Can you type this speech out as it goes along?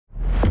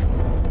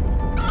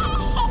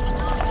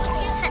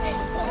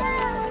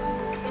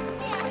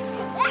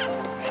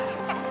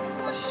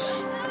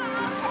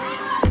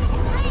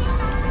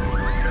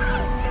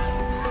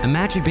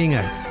Imagine being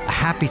a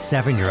happy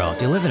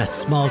 7-year-old. You live in a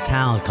small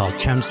town called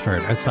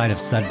Chelmsford outside of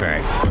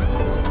Sudbury.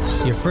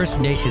 Your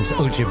First Nations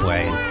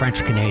Ojibwe and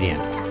French Canadian.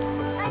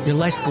 Your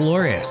life's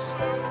glorious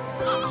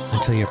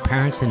until your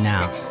parents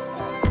announce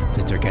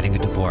that they're getting a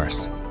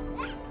divorce.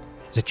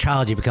 As a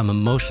child, you become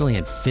emotionally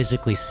and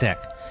physically sick.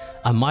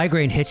 A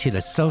migraine hits you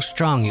that's so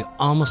strong you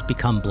almost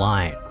become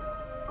blind.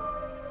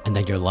 And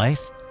then your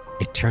life,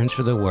 it turns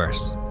for the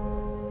worse.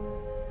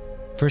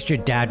 First, your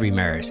dad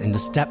remarries, and the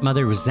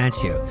stepmother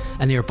resents you,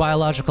 and your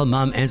biological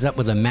mom ends up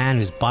with a man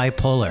who's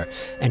bipolar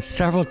and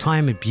several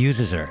times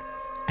abuses her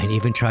and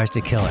even tries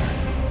to kill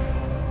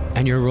her.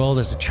 And your role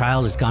as a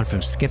child has gone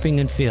from skipping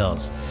in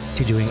fields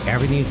to doing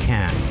everything you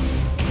can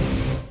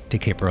to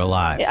keep her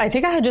alive. I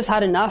think I had just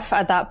had enough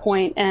at that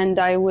point, and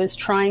I was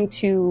trying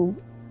to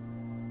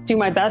do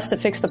my best to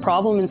fix the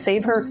problem and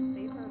save her.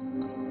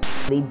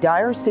 The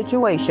dire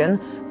situation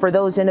for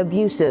those in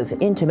abusive,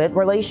 intimate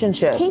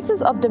relationships.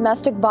 Cases of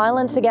domestic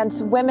violence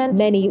against women.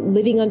 Many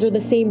living under the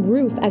same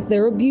roof as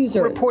their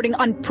abusers. Reporting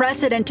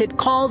unprecedented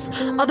calls,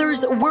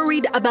 others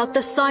worried about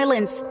the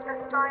silence.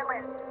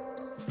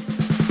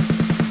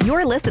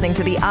 You're listening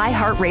to the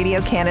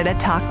iHeartRadio Canada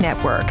Talk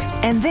Network,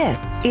 and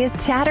this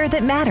is Chatter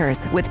That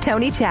Matters with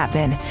Tony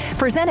Chapman,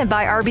 presented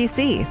by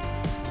RBC.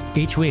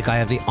 Each week, I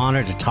have the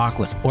honor to talk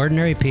with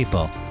ordinary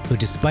people who,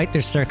 despite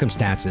their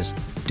circumstances,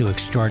 do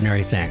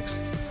extraordinary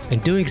things. In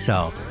doing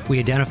so, we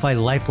identify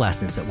life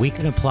lessons that we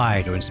can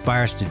apply to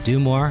inspire us to do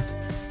more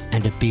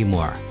and to be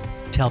more,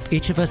 to help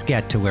each of us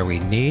get to where we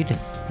need,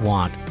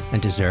 want,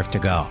 and deserve to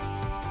go.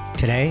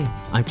 Today,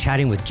 I'm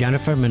chatting with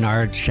Jennifer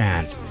Menard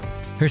Shand.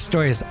 Her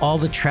story is all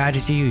the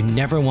tragedy you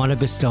never want to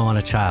bestow on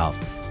a child,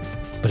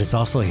 but it's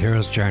also a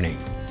hero's journey.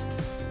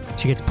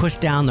 She gets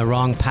pushed down the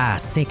wrong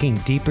path, sinking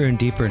deeper and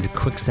deeper into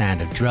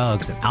quicksand of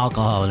drugs and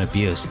alcohol and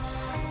abuse.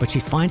 But she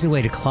finds a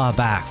way to claw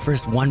back,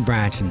 first one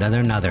branch and then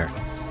another,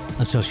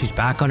 until she's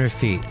back on her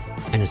feet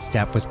and in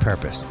step with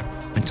purpose,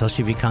 until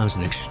she becomes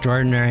an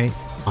extraordinary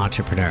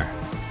entrepreneur.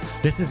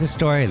 This is the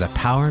story of the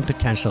power and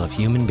potential of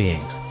human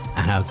beings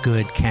and how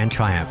good can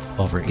triumph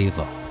over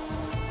evil.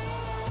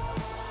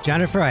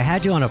 Jennifer, I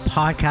had you on a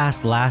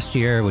podcast last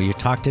year where you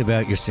talked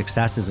about your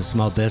success as a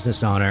small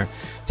business owner.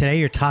 Today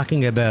you're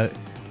talking about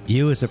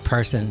you as a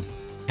person,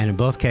 and in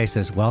both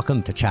cases,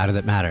 welcome to Chatter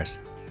That Matters.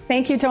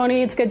 Thank you,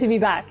 Tony. It's good to be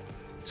back.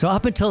 So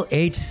up until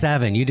age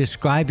 7, you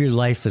describe your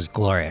life as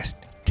glorious.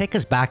 Take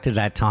us back to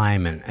that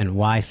time and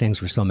why things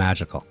were so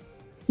magical.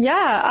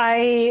 Yeah,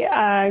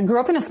 I grew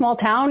up in a small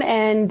town,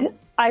 and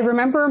I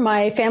remember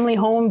my family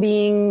home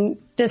being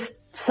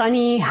just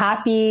sunny,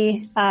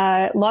 happy,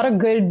 a lot of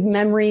good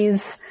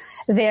memories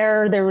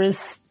there. There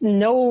was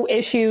no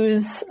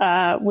issues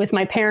with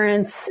my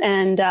parents,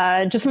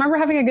 and just remember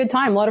having a good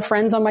time. A lot of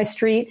friends on my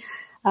street.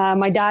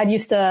 My dad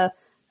used to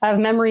I have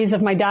memories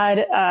of my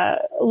dad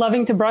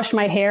loving to brush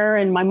my hair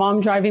and my mom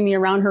driving me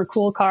around her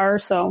cool car.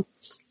 So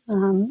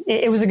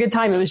it was a good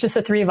time. It was just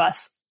the three of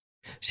us.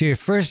 So you're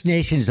First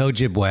Nations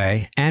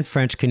Ojibwe and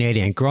French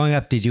Canadian. Growing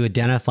up, did you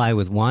identify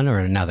with one or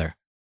another?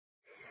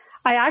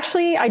 I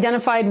actually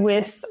identified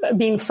with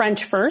being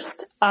French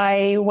first.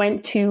 I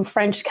went to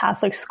French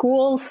Catholic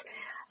schools.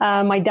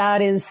 My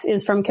dad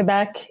is from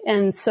Quebec,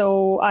 and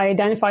so I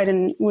identified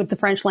with the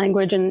French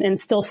language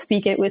and still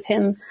speak it with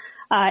him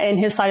and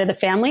his side of the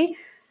family.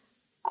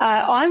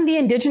 On the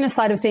Indigenous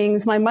side of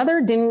things, my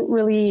mother didn't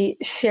really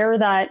share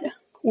that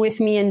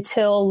with me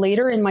until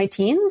later in my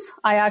teens.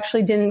 I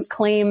actually didn't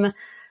claim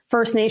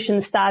First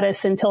Nation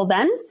status until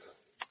then.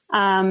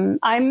 I'm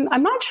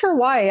not sure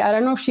why. I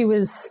don't know if she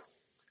was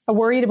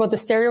worried about the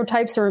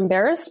stereotypes or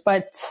embarrassed,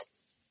 but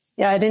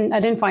yeah, I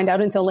didn't find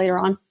out until later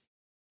on.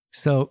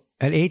 So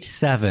at age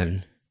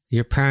 7,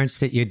 your parents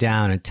sit you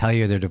down and tell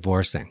you they're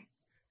divorcing.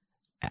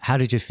 How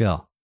did you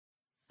feel?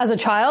 As a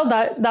child,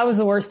 that was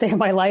the worst day of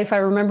my life. I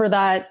remember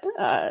that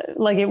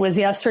like it was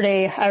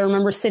yesterday. I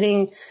remember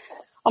sitting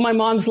on my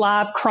mom's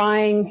lap,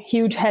 crying,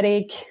 huge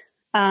headache.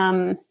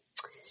 The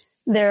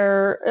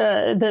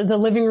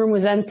living room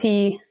was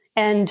empty.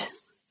 And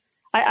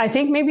I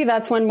think maybe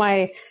that's when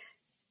my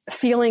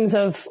feelings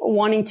of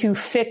wanting to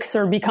fix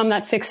or become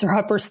that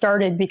fixer-upper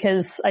started,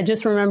 because I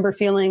just remember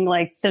feeling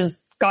like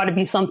there's got to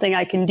be something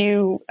I can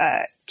do.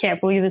 Can't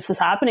believe this is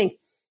happening.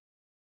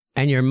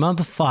 And your mom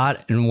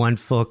fought and won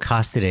full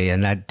custody,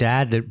 and that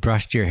dad that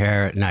brushed your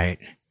hair at night,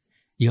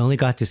 you only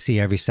got to see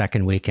every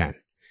second weekend.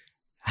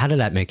 How did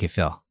that make you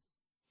feel?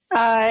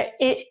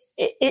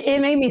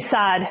 It made me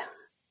sad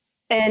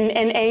and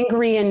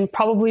angry and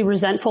probably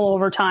resentful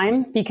over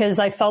time, because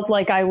I felt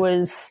like I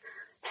was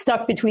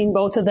stuck between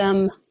both of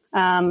them,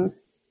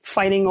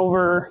 fighting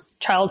over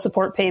child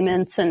support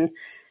payments and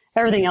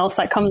everything else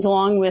that comes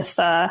along with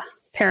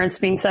parents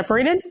being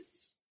separated.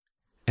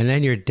 And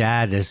then your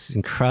dad, this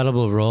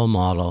incredible role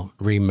model,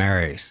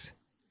 remarries.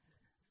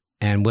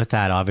 And with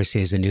that,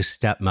 obviously, is a new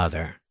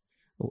stepmother.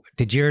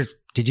 Did you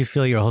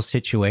feel your whole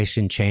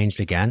situation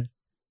changed again?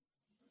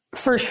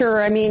 For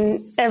sure. I mean,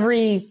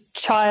 every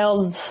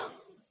child,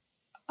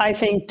 I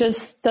think,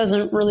 just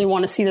doesn't really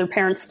want to see their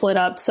parents split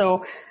up.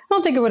 So I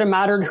don't think it would have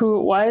mattered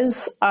who it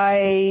was.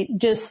 I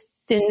just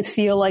didn't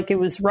feel like it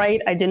was right.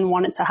 I didn't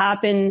want it to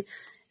happen.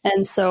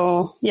 And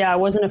so, yeah, I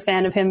wasn't a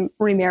fan of him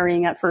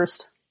remarrying at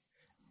first.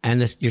 And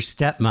your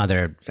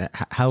stepmother,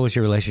 how was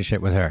your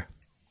relationship with her?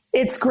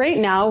 It's great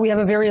now. We have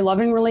a very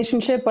loving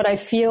relationship, but I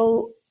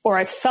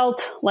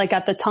felt like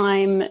at the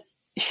time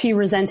she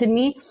resented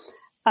me.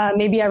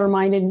 Maybe I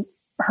reminded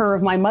her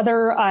of my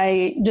mother.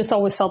 I just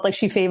always felt like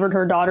she favored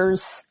her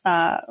daughters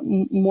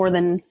more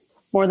than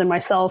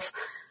myself.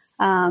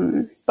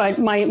 But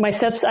my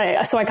steps,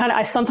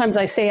 sometimes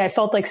I say I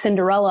felt like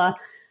Cinderella,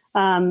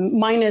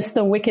 minus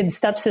the wicked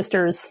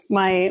stepsisters.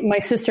 My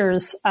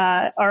sisters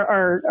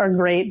are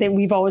great.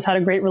 We've always had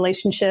a great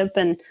relationship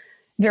and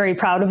very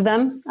proud of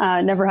them.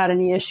 Never had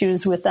any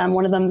issues with them.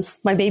 One of them's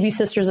my baby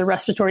sister's a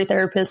respiratory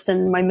therapist,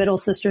 and my middle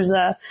sister's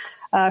a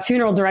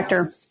funeral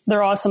director.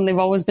 They're awesome. They've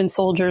always been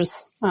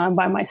soldiers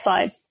by my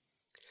side.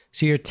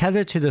 So you're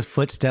tethered to the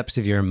footsteps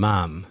of your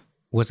mom.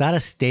 Was that a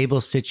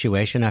stable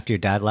situation after your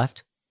dad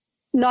left?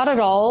 Not at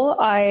all.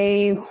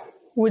 I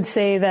would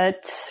say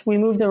that we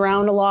moved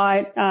around a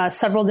lot,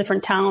 several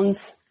different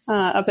towns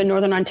up in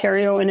Northern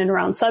Ontario and in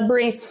around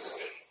Sudbury.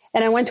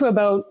 And I went to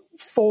about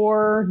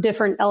 4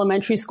 different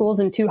elementary schools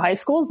and 2 high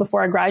schools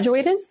before I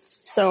graduated.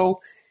 So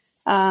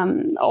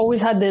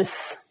always had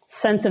this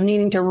sense of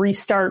needing to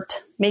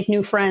restart, make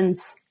new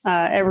friends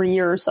every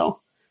year or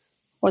so.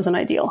 Wasn't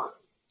ideal.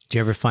 Do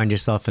you ever find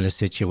yourself in a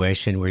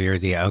situation where you're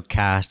the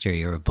outcast or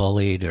you're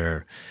bullied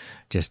or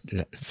just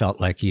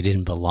felt like you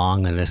didn't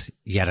belong in this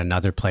yet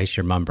another place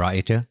your mom brought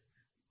you to?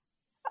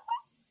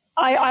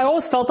 I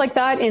always felt like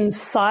that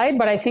inside,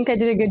 but I think I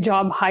did a good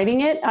job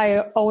hiding it. I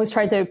always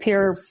tried to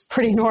appear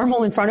pretty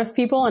normal in front of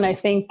people. And I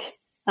think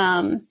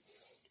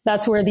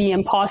that's where the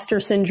imposter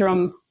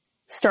syndrome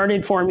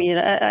started for me.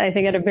 I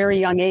think at a very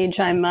young age,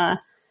 I'm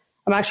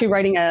actually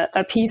writing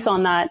a piece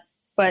on that,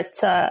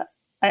 but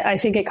I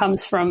think it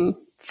comes from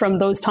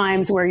those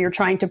times where you're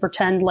trying to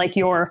pretend like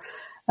you're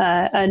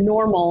a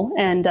normal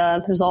and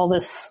there's all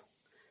this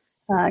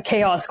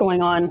chaos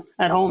going on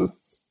at home.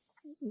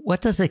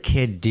 What does a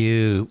kid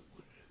do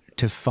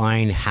to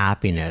find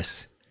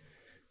happiness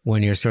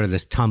when you're sort of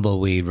this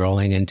tumbleweed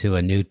rolling into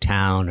a new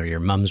town or your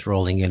mom's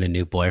rolling in a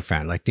new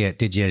boyfriend? Like,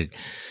 did you,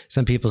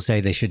 some people say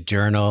they should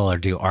journal or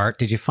do art.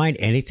 Did you find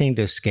anything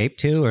to escape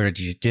to, or did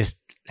you just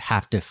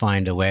have to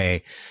find a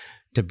way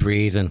to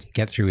breathe and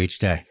get through each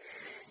day?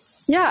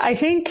 Yeah, I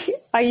think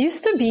I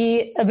used to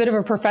be a bit of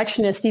a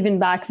perfectionist even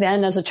back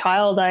then as a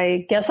child.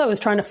 I guess I was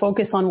trying to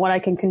focus on what I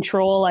can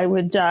control. I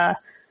would,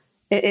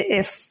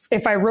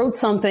 if I wrote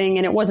something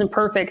and it wasn't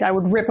perfect, I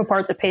would rip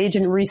apart the page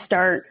and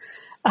restart.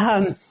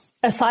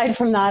 Aside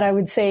from that, I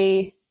would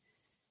say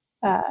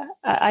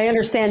I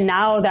understand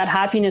now that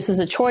happiness is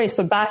a choice,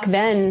 but back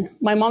then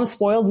my mom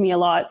spoiled me a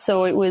lot.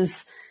 So it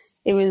was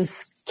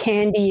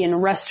candy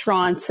and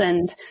restaurants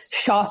and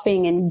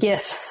shopping and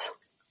gifts,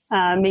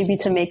 maybe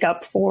to make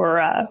up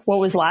for what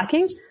was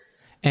lacking.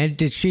 And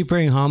did she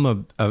bring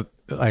home a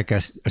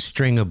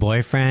string of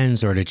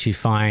boyfriends, or did she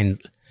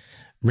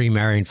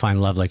remarry and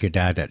find love like your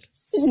dad did?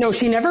 No,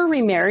 she never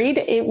remarried.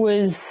 It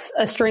was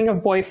a string of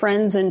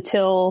boyfriends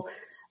until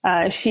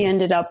she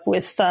ended up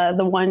with the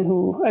one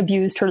who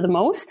abused her the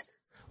most.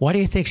 Why do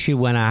you think she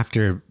went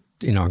after,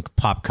 in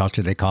pop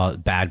culture, they call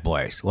it bad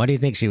boys? Why do you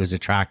think she was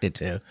attracted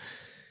to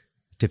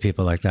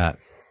people like that?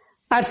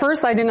 At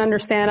first, I didn't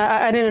understand.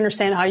 I didn't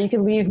understand how you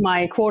could leave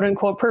my quote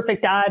unquote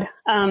perfect dad.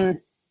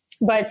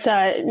 But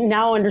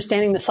now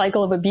understanding the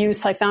cycle of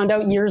abuse, I found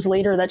out years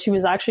later that she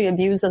was actually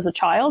abused as a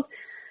child.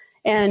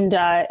 And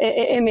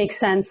it makes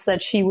sense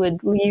that she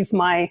would leave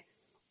my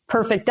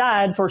perfect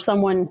dad for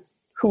someone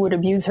who would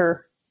abuse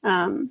her.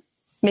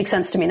 Makes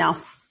sense to me now.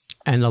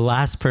 And the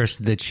last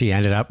person that she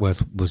ended up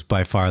with was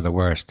by far the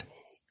worst.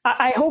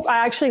 I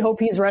actually hope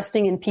he's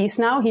resting in peace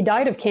now. He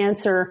died of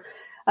cancer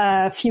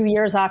a few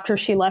years after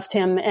she left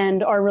him,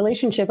 and our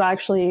relationship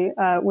actually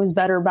was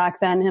better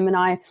back then, him and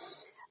I.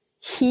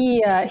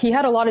 He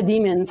had a lot of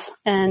demons,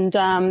 and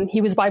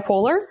he was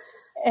bipolar.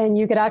 And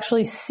you could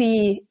actually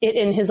see it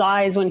in his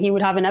eyes when he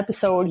would have an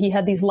episode. He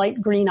had these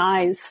light green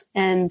eyes.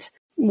 And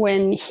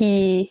when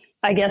he,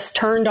 I guess,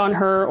 turned on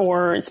her,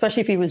 or especially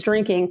if he was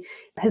drinking,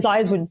 his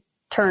eyes would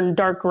turn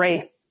dark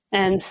gray.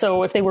 And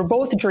so if they were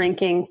both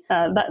drinking,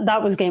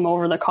 that was game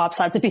over. The cops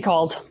had to be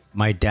called.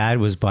 My dad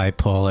was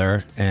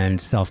bipolar and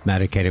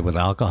self-medicated with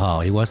alcohol.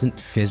 He wasn't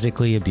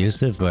physically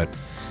abusive, but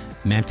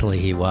mentally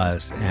he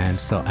was.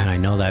 And I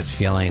know that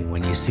feeling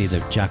when you see the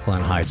Jekyll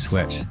and Hyde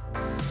switch.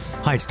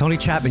 Hi, it's Tony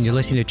Chapman. You're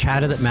listening to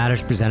Chatter That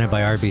Matters, presented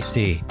by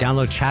RBC.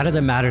 Download Chatter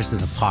That Matters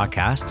as a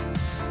podcast.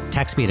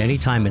 Text me at any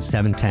time at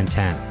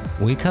 71010.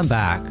 When we come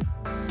back,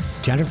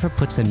 Jennifer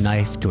puts a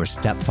knife to her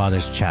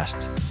stepfather's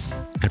chest,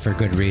 and for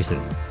good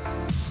reason.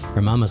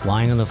 Her mom is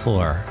lying on the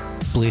floor,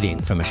 bleeding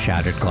from a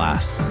shattered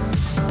glass.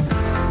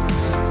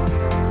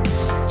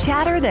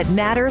 Chatter That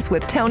Matters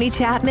with Tony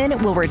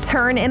Chapman will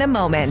return in a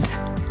moment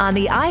on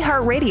the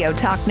iHeartRadio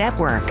Talk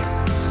Network.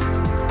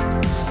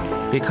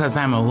 Because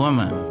I'm a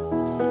woman.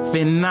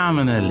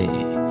 Phenomenal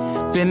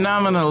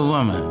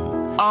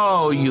woman.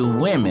 All you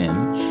women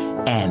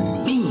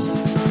and me.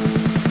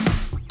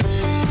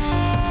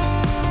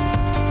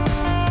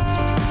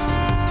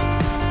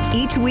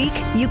 Each week,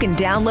 you can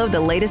download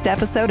the latest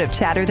episode of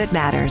Chatter That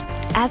Matters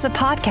as a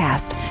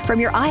podcast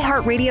from your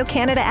iHeartRadio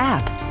Canada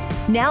app.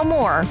 Now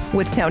more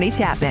with Tony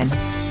Chapman.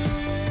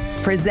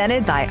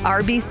 Presented by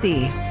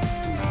RBC.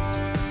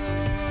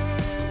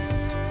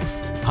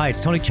 Hi,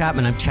 it's Tony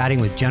Chapman. I'm chatting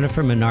with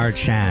Jennifer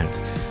Menard-Shand.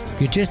 If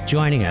you're just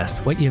joining us,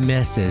 what you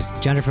missed is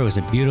Jennifer was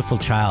a beautiful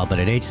child, but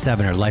at age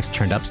 7, her life's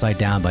turned upside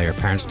down by her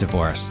parents'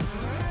 divorce.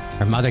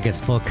 Her mother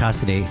gets full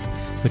custody,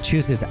 but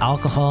chooses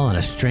alcohol and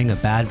a string of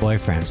bad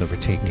boyfriends over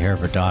taking care of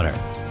her daughter.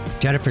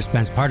 Jennifer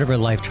spends part of her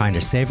life trying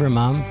to save her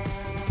mom,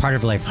 part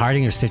of her life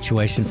hiding her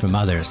situation from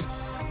others.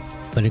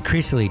 But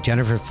increasingly,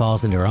 Jennifer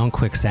falls into her own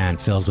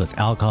quicksand filled with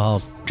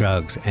alcohol,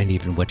 drugs, and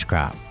even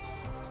witchcraft.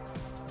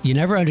 You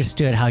never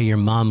understood how your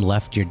mom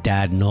left your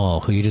dad, Noel,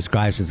 who you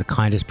described as the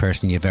kindest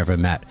person you've ever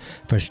met,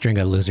 for a string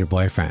of loser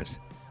boyfriends.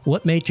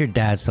 What made your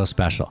dad so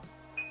special?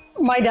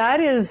 My dad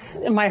is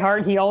in my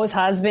heart. He always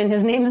has been.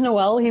 His name's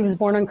Noel. He was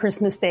born on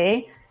Christmas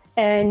Day,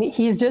 and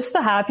he's just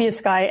the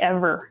happiest guy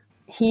ever.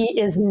 He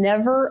is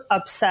never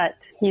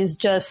upset. He's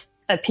just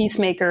a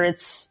peacemaker.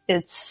 It's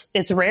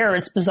rare.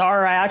 It's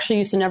bizarre. I actually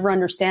used to never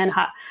understand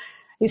how. I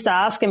used to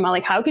ask him,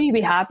 like, how can you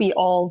be happy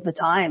all the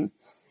time?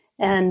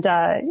 And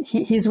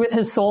he's with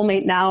his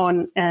soulmate now,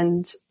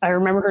 and I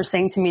remember her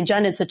saying to me,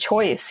 Jen, it's a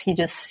choice.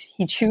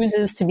 He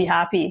chooses to be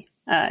happy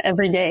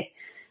every day.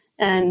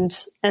 And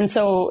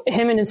so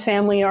him and his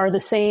family are the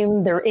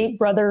same. They're 8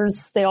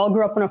 brothers. They all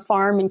grew up on a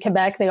farm in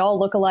Quebec. They all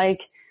look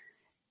alike.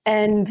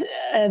 And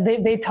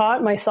they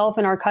taught myself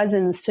and our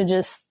cousins to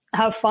just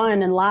have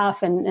fun and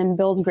laugh and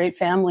build great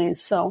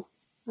families. So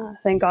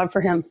thank God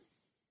for him.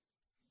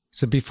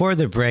 So before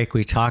the break,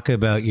 we talk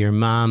about your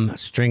mom,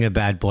 string of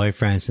bad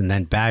boyfriends, and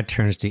then bad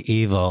turns to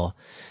evil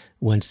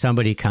when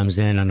somebody comes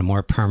in on a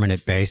more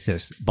permanent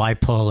basis.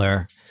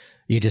 Bipolar,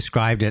 you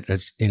described it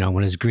as,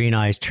 when his green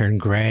eyes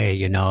turned gray,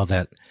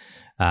 that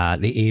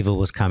the evil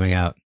was coming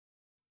out.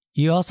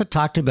 You also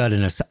talked about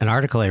in an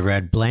article I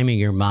read, blaming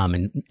your mom.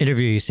 In an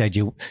interview, you said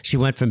she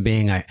went from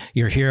being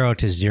your hero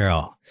to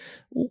zero.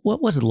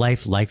 What was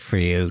life like for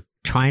you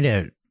trying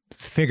to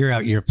figure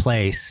out your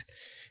place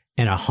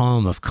in a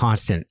home of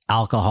constant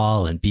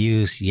alcohol,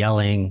 abuse,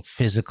 yelling,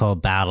 physical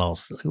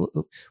battles?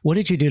 What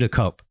did you do to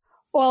cope?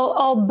 Well,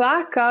 I'll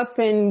back up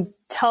and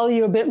tell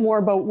you a bit more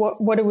about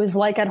what it was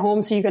like at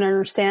home so you can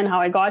understand how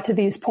I got to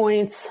these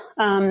points.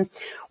 When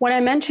I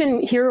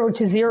mention hero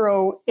to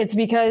zero, it's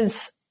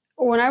because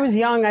when I was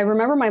young, I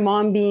remember my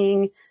mom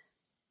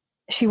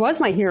she was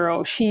my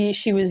hero.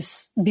 She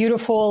was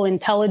beautiful,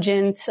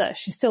 intelligent.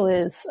 She still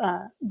is,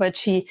 but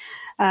she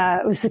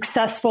was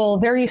successful,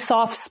 very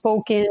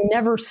soft-spoken,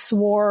 never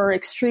swore,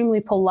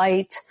 extremely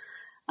polite,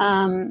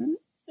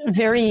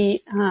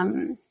 very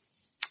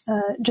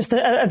just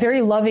a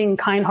very loving,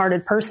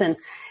 kind-hearted person.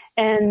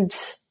 And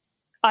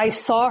I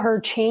saw her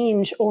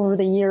change over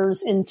the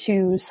years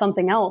into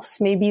something else,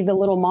 maybe the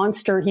little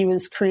monster he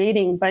was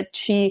creating, but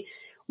she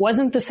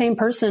wasn't the same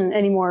person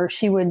anymore.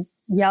 She would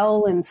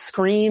yell and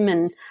scream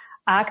and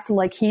act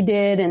like he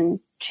did, and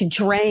she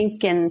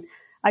drank, and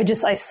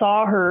I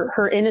saw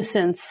her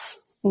innocence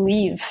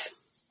leave.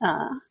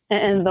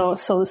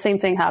 So the same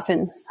thing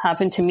happened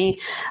to me.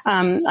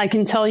 I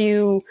can tell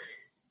you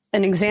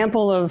an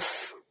example of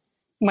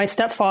my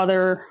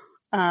stepfather,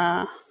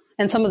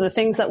 and some of the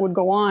things that would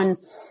go on.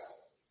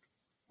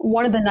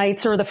 One of the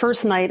nights, or the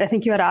first night, I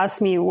think you had asked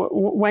me,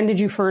 when did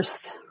you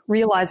first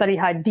realize that he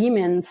had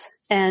demons?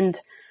 And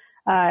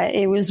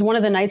it was one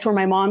of the nights where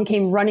my mom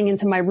came running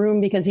into my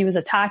room because he was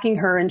attacking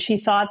her, and she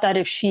thought that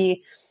if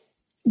she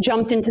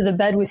jumped into the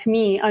bed with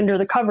me under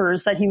the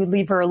covers that he would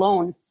leave her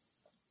alone.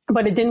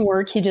 But it didn't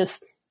work. He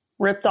just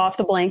ripped off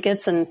the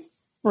blankets and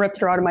ripped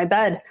her out of my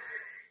bed.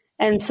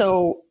 And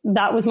so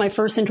that was my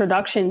first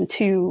introduction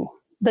to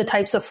the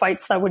types of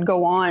fights that would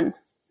go on.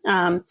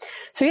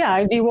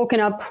 I'd be woken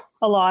up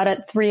a lot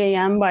at 3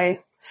 a.m. by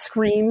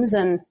screams,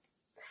 and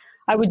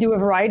I would do a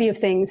variety of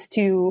things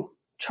to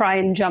try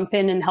and jump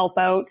in and help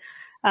out.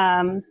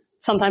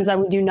 Sometimes I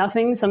would do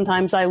nothing.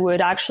 Sometimes I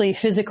would actually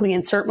physically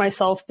insert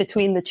myself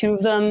between the two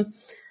of them.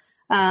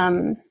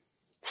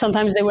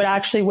 Sometimes they would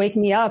actually wake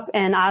me up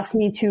and ask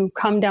me to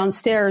come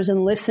downstairs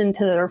and listen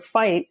to their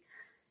fight,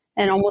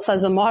 and almost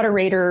as a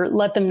moderator,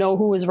 let them know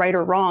who was right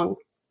or wrong.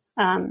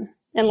 And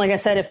like I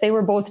said, if they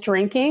were both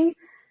drinking,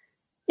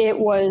 I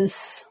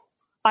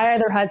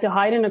either had to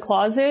hide in a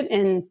closet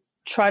and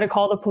try to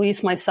call the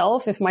police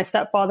myself if my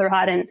stepfather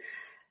hadn't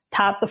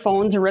tapped the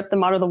phones or ripped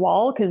them out of the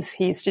wall, because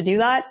he used to do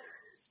that.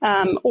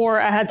 Or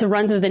I had to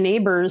run to the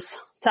neighbors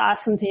to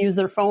ask them to use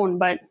their phone.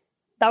 But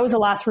that was a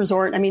last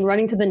resort. I mean,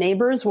 running to the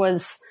neighbors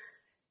was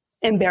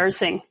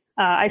embarrassing.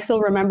 I still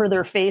remember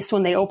their face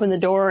when they opened the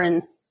door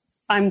and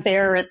I'm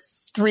there at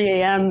 3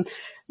 a.m.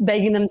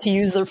 begging them to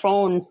use their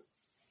phone.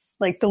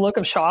 Like, the look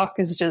of shock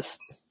is just,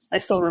 I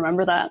still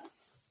remember that.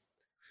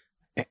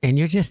 And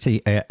you're just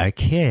a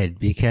kid,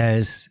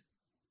 because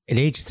at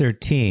age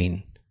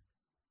 13,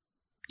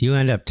 you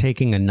end up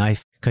taking a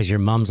knife because your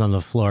mom's on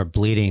the floor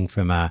bleeding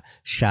from a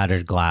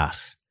shattered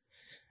glass.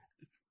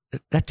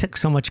 that took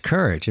so much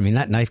courage. I mean,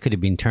 that knife could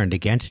have been turned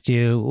against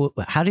you.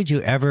 How did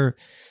you ever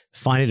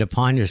find it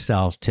upon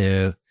yourself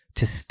to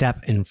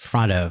step in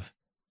front of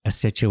a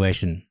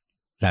situation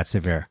that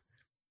severe?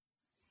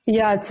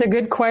 Yeah, it's a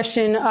good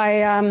question.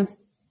 I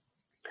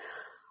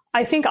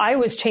think I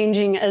was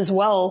changing as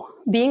well.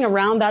 Being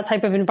around that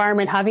type of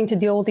environment, having to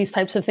deal with these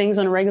types of things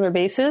on a regular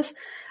basis,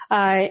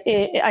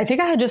 I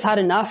think I had just had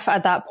enough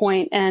at that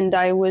point, and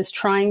I was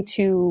trying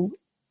to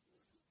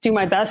do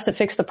my best to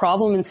fix the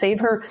problem and save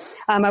her.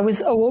 I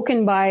was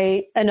awoken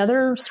by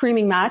another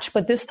screaming match,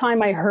 but this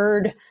time I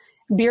heard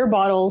beer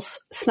bottles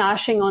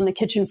smashing on the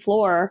kitchen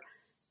floor,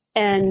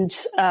 and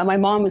my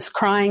mom was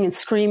crying and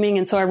screaming.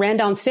 And so I ran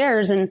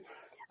downstairs, and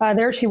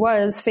there she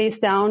was, face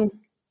down,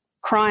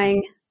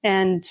 crying,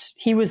 and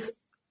he was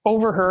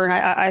over her. And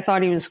I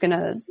thought he was going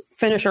to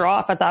finish her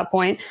off at that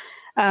point.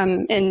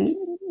 And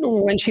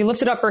when she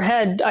lifted up her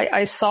head,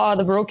 I saw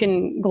the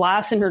broken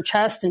glass in her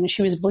chest, and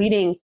she was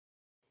bleeding.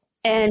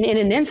 And in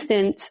an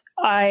instant,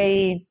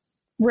 I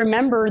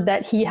remembered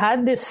that he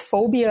had this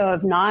phobia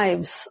of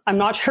knives. I'm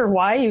not sure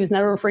why. He was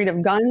never afraid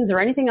of guns or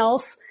anything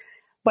else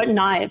but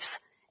knives.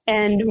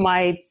 And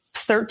my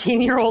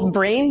 13-year-old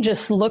brain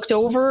just looked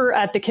over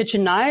at the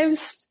kitchen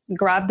knives,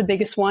 grabbed the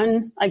biggest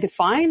one I could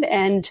find.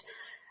 And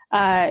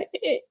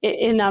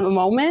in that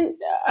moment,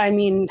 I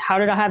mean, how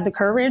did I have the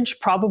courage?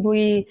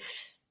 Probably,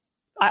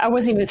 I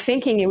wasn't even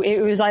thinking.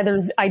 It was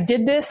either I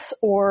did this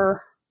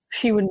or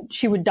she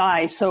would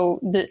die.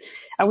 So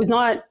I was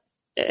not,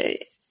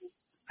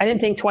 I didn't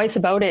think twice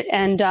about it.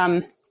 And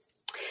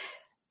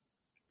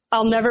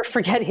I'll never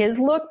forget his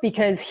look,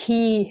 because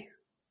he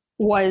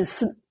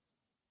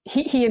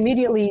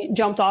immediately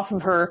jumped off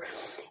of her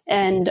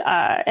and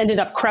ended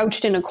up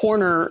crouched in a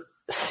corner,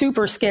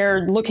 super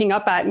scared, looking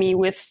up at me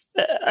with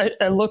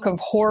a look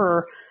of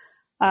horror.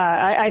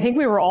 I think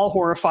we were all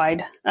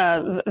horrified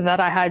that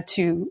I had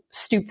to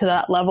stoop to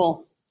that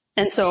level.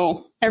 And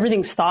so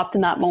everything stopped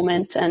in that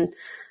moment. And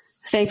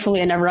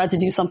thankfully, I never had to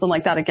do something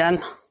like that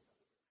again.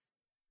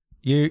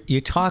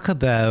 You talk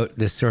about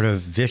this sort of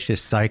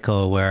vicious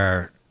cycle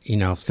where, you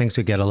know, things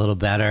would get a little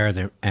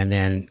better, and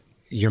then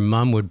your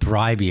mom would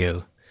bribe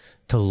you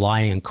to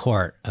lie in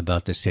court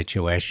about the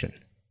situation.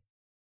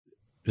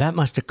 That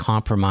must have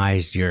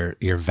compromised your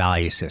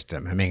value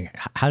system. I mean,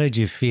 how did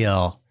you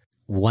feel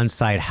one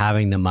side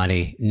having the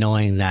money,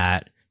 knowing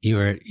that you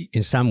were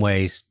in some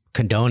ways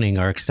condoning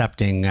or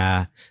accepting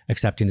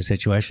the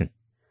situation?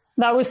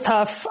 That was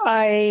tough.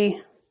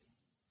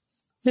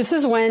 This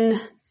is when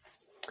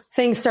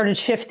things started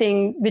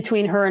shifting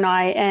between her and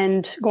I,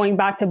 and going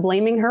back to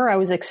blaming her, I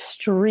was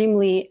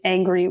extremely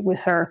angry with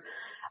her.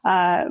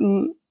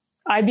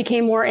 I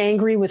became more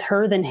angry with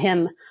her than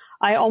him.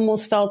 I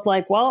almost felt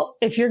like, well,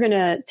 if you're going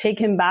to take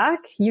him back,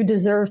 you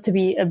deserve to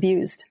be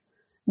abused.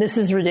 This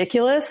is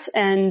ridiculous.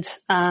 And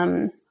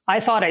I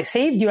thought I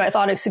saved you. I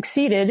thought I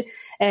succeeded.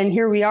 And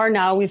here we are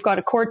now. We've got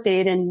a court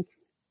date and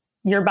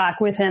you're back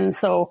with him.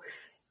 So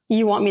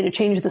you want me to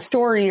change the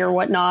story or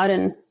whatnot.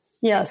 And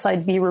yes,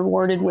 I'd be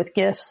rewarded with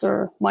gifts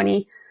or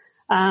money.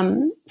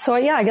 So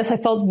yeah, I guess I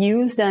felt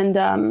used,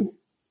 and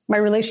my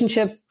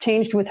relationship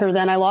changed with her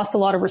then. I lost a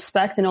lot of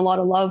respect and a lot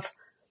of love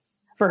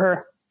for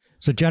her.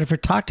 So Jennifer,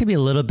 talk to me a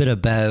little bit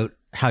about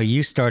how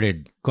you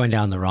started going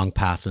down the wrong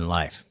path in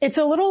life. It's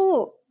a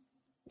little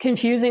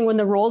confusing when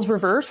the roles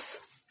reverse.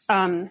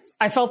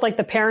 I felt like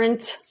the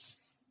parent.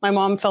 My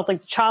mom felt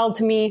like the child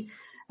to me.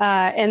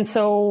 And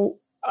so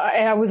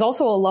I was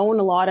also alone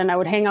a lot, and I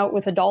would hang out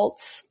with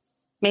adults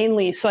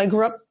mainly. So I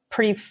grew up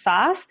pretty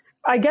fast.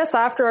 I guess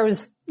after I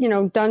was,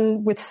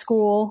 done with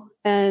school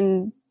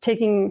and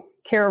taking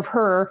care of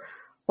her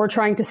or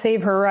trying to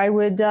save her, I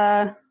would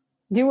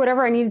do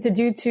whatever I needed to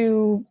do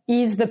to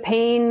ease the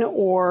pain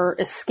or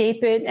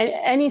escape it,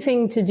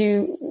 anything to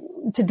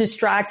do to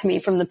distract me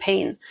from the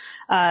pain.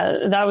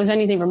 That was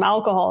anything from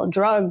alcohol,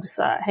 drugs,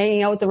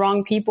 hanging out with the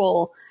wrong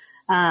people,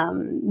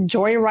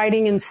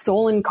 joyriding in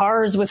stolen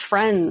cars with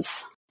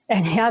friends.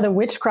 And yeah, the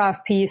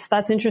witchcraft piece,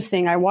 that's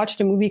interesting. I watched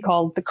a movie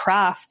called The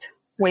Craft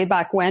way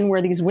back when,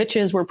 where these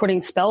witches were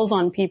putting spells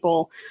on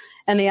people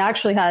and they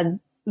actually had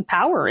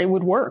power. It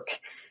would work.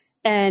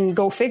 And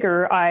go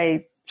figure,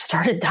 I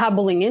started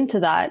dabbling into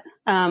that,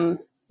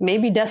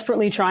 maybe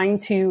desperately trying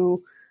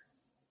to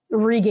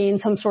regain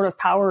some sort of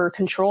power or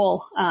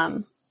control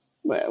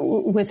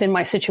within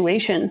my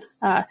situation.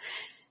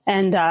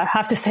 And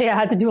have to say I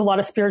had to do a lot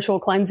of spiritual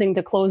cleansing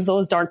to close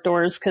those dark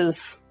doors,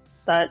 because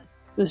that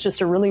was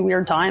just a really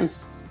weird time.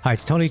 Hi,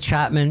 it's Tony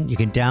Chapman. You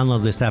can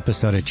download this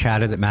episode at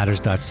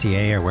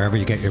chatterthatmatters.ca or wherever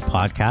you get your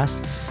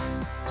podcast.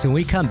 So when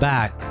we come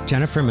back,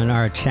 Jennifer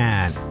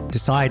Menard-Chan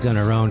decides on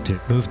her own to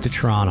move to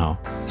Toronto.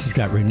 She's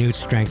got renewed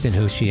strength in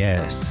who she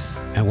is.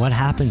 And what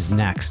happens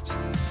next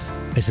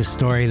is a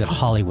story that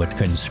Hollywood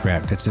couldn't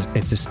script.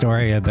 It's a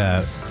story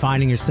about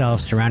finding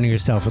yourself, surrounding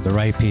yourself with the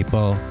right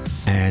people,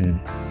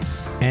 and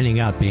ending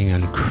up being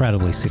an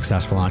incredibly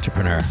successful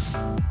entrepreneur.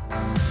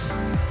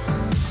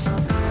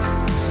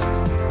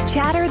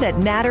 Chatter That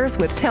Matters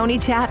with Tony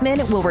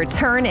Chapman will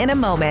return in a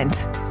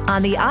moment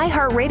on the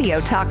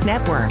iHeartRadio Talk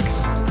Network.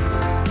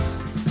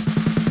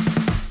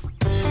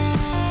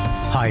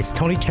 Hi, it's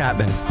Tony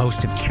Chapman,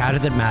 host of Chatter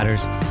That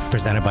Matters,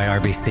 presented by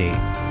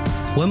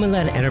RBC.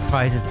 Women-led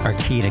enterprises are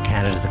key to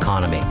Canada's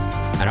economy,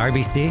 and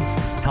RBC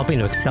is helping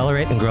to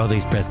accelerate and grow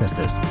these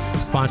businesses,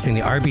 sponsoring the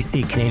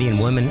RBC Canadian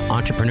Women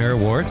Entrepreneur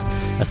Awards,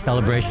 a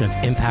celebration of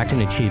impact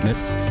and achievement,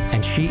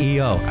 and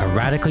SheEO, a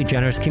radically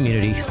generous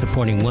community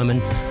supporting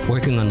women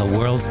working on the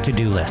world's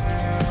to-do list.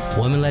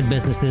 Women-led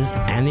businesses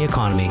and the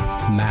economy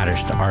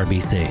matters to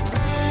RBC.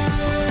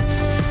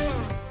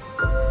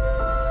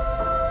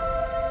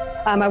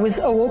 I was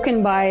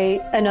awoken by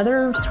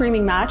another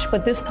screaming match,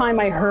 but this time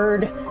I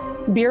heard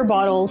beer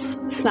bottles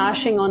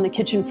smashing on the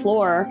kitchen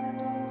floor,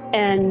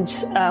 and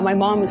my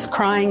mom was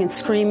crying and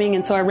screaming,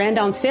 and so I ran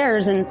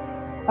downstairs, and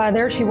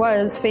there she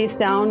was, face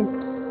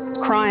down,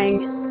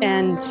 crying,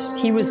 and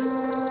he was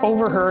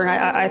over her, and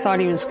I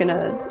thought he was going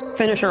to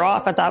finish her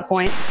off at that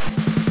point.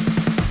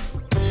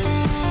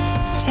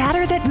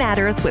 Chatter That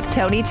Matters with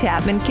Tony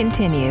Chapman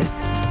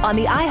continues on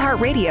the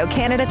iHeartRadio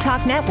Canada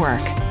Talk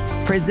Network,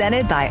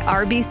 presented by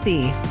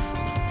RBC.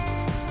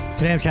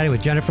 Today I'm chatting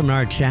with Jennifer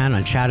Menard-Chan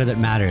on Chatter That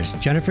Matters.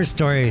 Jennifer's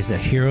story is a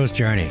hero's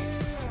journey.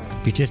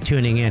 If you're just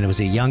tuning in, it was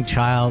a young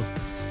child,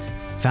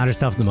 found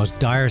herself in the most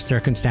dire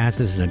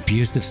circumstances, an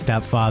abusive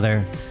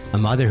stepfather, a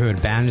mother who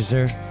abandons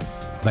her,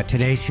 but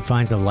today she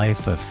finds a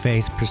life of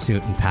faith,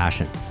 pursuit, and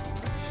passion.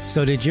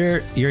 So did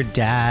your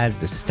dad,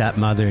 the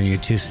stepmother, and your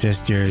two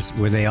sisters,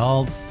 were they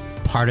all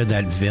part of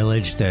that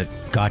village that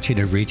got you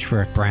to reach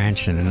for a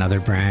branch and another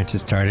branch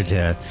and started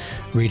to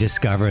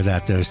rediscover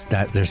that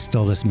there's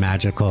still this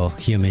magical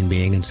human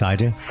being inside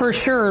you? For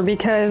sure,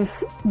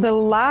 because the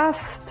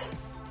last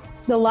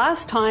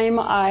time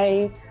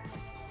I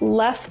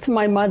left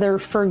my mother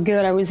for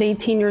good, I was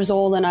 18 years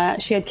old,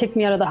 and she had kicked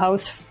me out of the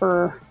house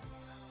for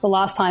the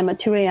last time at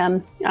 2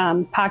 a.m.,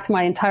 packed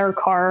my entire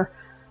car,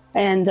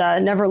 and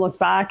never looked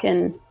back,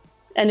 and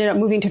ended up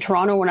moving to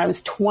Toronto when I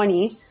was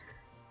 20,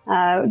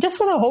 just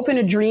with a hope and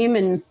a dream,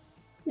 and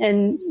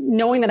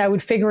knowing that I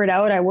would figure it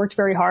out. I worked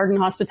very hard in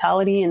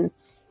hospitality,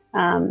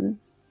 and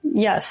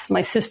yes,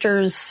 my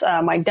sisters,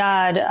 my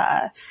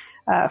dad,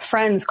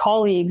 friends,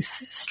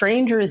 colleagues,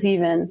 strangers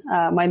even,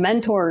 my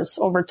mentors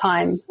over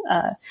time,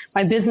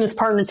 my business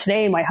partner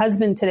today, my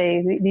husband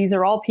today. These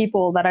are all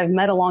people that I've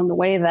met along the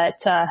way that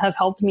have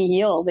helped me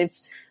heal.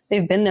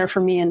 They've been there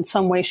for me in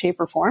some way, shape,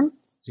 or form.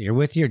 So you're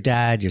with your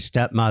dad, your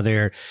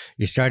stepmother,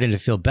 you're starting to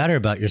feel better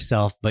about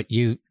yourself, but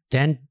you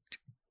then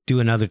do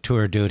another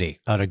tour of duty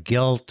out of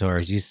guilt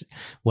or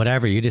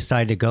whatever. You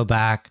decide to go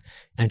back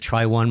and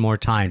try one more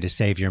time to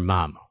save your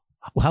mom.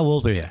 How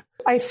old were you?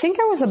 I think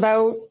I was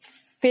about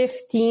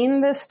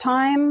 15 this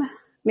time,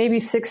 maybe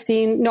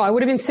 16. No, I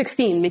would have been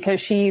 16 because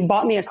she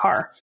bought me a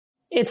car.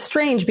 It's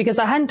strange because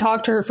I hadn't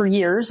talked to her for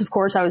years. Of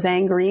course, I was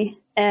angry.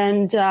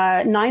 And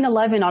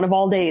 9/11 out of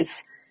all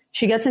days,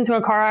 she gets into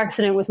a car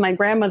accident with my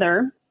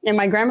grandmother, and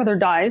my grandmother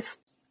dies.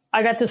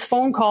 I got this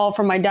phone call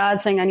from my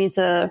dad saying I need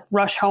to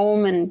rush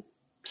home and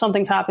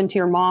something's happened to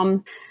your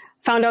mom.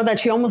 Found out that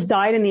she almost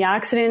died in the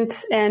accident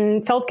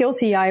and felt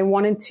guilty. I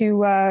wanted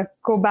to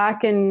go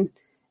back and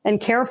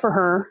care for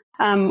her.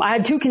 I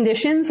had two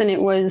conditions, and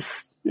it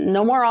was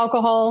no more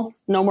alcohol,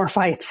 no more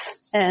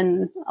fights,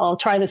 and I'll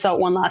try this out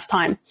one last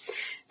time.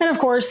 And of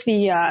course,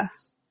 the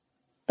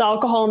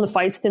alcohol and the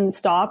fights didn't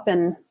stop,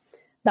 and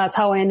that's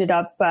how I ended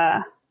up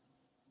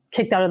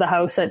kicked out of the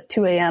house at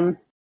 2 a.m.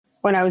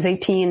 when I was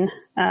 18,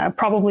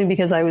 probably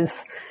because I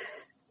was,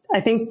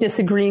 I think,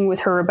 disagreeing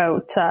with her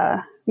about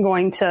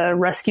going to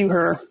rescue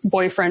her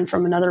boyfriend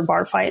from another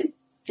bar fight,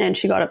 and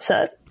she got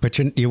upset. But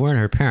you weren't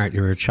her parent,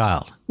 you were a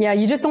child. Yeah,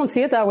 you just don't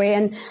see it that way.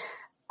 And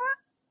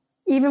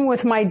even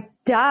with my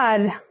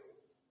dad,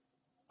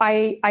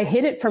 I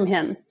hid it from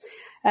him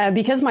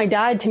because my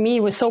dad, to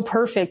me, was so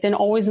perfect and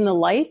always in the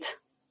light.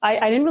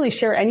 I didn't really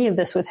share any of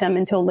this with him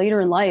until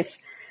later in life.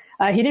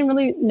 He didn't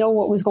really know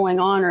what was going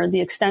on or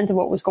the extent of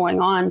what was going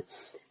on.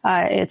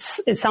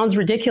 It sounds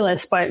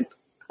ridiculous, but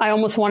I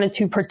almost wanted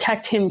to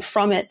protect him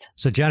from it.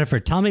 So Jennifer,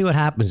 tell me what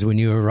happens when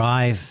you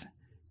arrive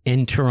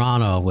in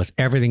Toronto with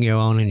everything you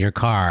own in your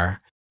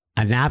car,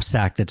 a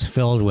knapsack that's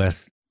filled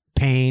with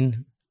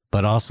pain,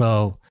 but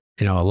also,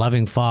 a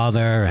loving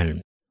father,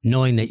 and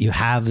knowing that you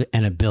have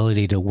an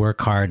ability to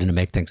work hard and to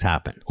make things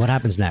happen. What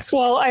happens next?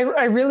 Well, I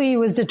really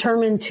was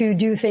determined to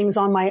do things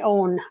on my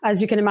own.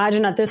 As you can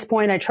imagine, at this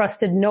point, I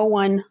trusted no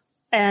one,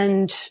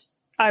 and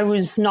I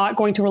was not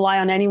going to rely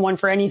on anyone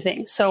for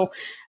anything. So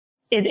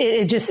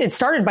it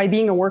started by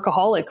being a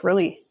workaholic,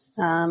 really.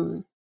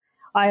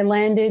 I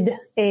landed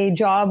a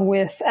job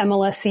with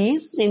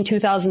MLSE in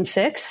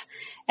 2006.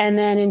 And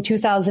then in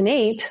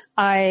 2008,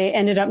 I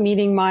ended up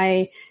meeting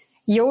my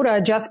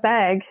Yoda, Jeff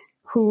Bagg,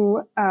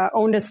 who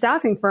owned a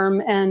staffing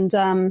firm.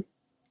 And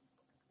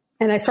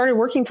I started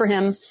working for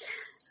him.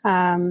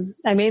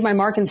 I made my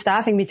mark in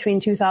staffing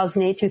between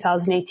 2008,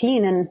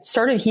 2018, and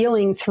started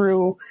healing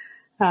through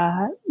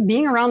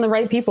being around the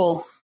right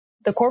people.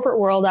 The corporate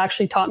world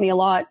actually taught me a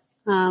lot.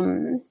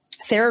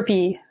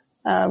 Therapy,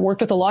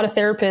 worked with a lot of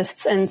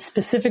therapists, and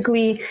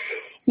specifically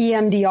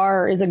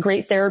EMDR is a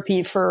great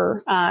therapy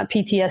for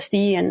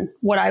PTSD and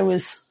what I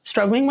was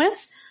struggling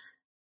with.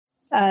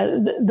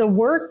 the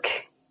work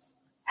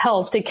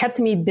helped. It kept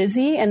me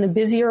busy, and the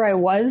busier I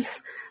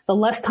was, the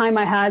less time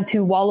I had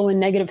to wallow in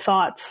negative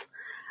thoughts.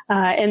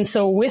 And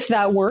so with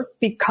that work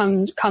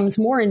comes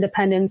more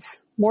independence,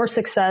 more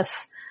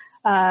success,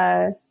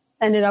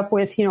 ended up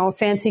with, a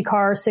fancy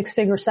car,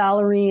 6-figure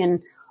salary,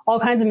 and all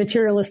kinds of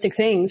materialistic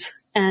things.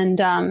 And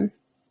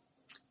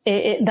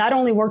that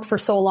only worked for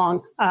so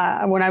long.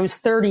 When I was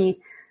 30,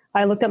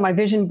 I looked at my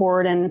vision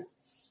board and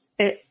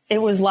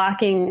it was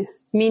lacking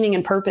meaning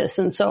and purpose.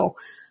 And so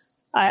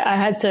I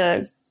had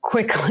to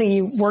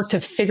quickly work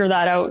to figure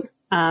that out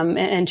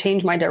and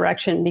change my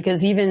direction,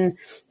 because even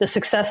the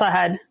success I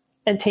had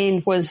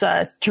attained was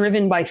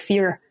driven by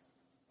fear.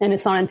 And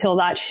it's not until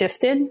that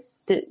shifted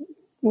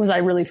was I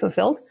really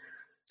fulfilled.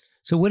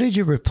 So what did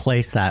you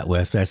replace that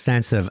with? A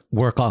sense of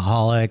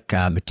workaholic,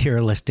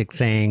 materialistic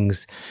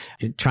things,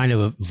 trying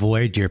to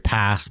avoid your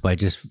past by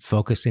just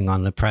focusing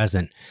on the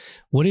present.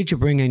 What did you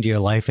bring into your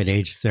life at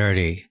age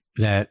 30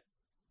 that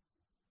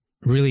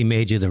really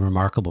made you the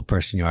remarkable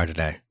person you are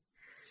today?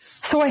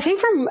 So I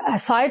think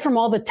aside from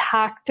all the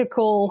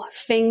tactical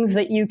things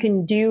that you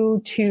can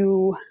do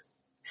to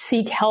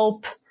seek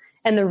help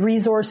and the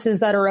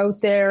resources that are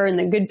out there and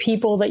the good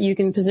people that you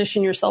can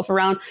position yourself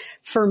around,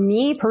 for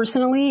me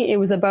personally, it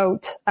was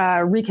about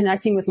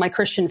reconnecting with my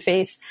Christian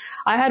faith.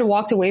 I had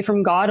walked away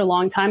from God a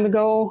long time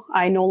ago.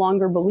 I no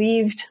longer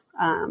believed.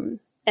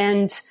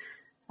 And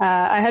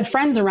I had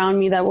friends around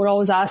me that would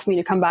always ask me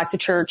to come back to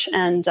church.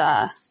 And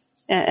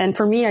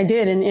for me, I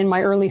did in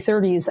my early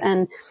 30s.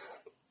 And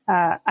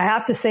I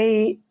have to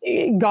say,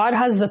 God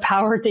has the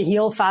power to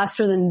heal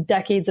faster than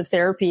decades of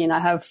therapy. And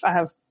I have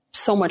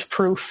so much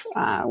proof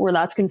where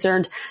that's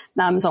concerned.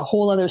 It's a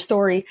whole other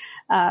story.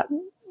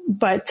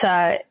 But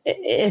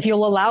if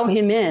you'll allow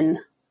him in,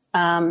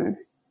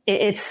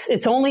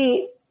 it's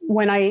only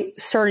when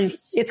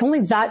it's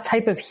only that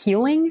type of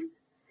healing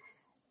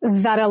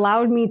that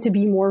allowed me to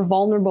be more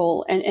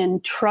vulnerable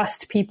and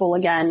trust people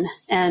again,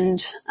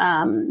 and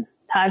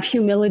have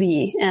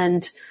humility.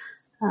 And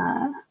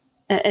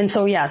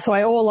so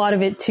I owe a lot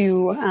of it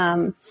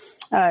to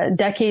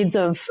decades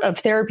of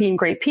therapy and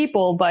great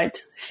people,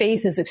 but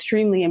faith is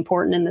extremely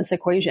important in this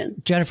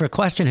equation. Jennifer,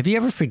 question. Have you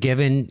ever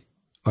forgiven,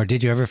 or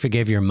did you ever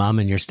forgive your mom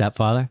and your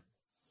stepfather?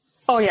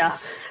 Oh yeah,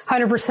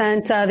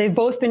 100%. They've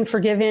both been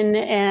forgiven,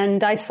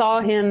 and I saw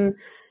him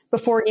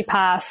before he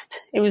passed.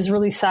 It was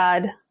really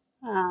sad.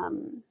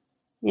 Some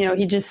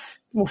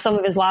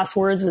of his last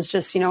words was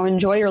just,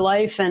 enjoy your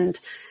life and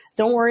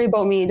don't worry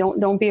about me.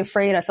 Don't be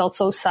afraid. I felt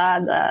so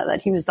sad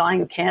that he was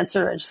dying of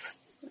cancer.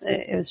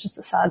 It was just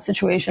a sad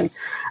situation.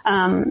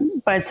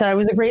 But it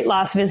was a great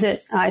last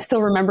visit. I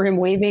still remember him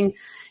waving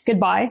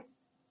goodbye.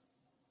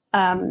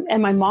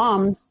 And my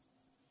mom,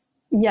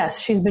 yes,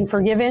 she's been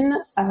forgiven.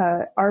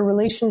 Our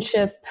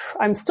relationship,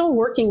 I'm still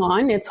working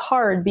on. It's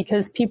hard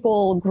because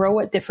people grow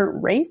at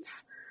different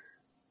rates.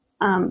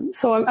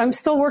 So I'm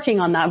still working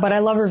on that, but I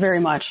love her very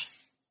much.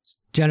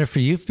 Jennifer,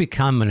 you've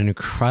become an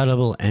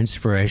incredible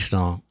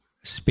inspirational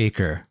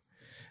speaker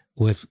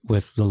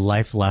with the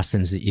life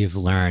lessons that you've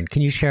learned.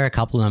 Can you share a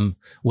couple of them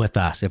with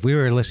us? If we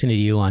were listening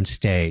to you on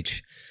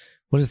stage,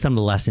 what are some of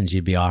the lessons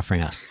you'd be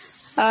offering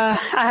us? I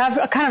have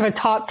a kind of a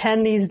top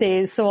 10 these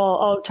days, so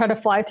I'll try to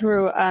fly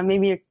through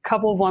maybe a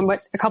couple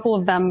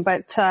of them.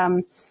 But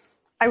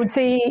I would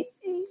say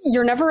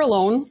you're never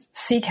alone.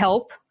 Seek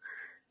help.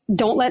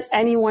 Don't let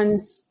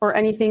anyone or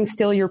anything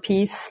steal your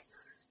peace.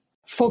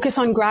 Focus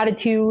on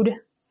gratitude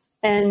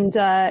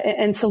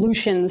and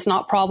solutions,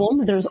 not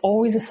problems. There's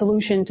always a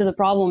solution to the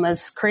problem,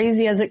 as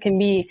crazy as it can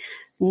be.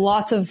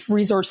 Lots of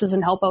resources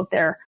and help out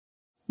there.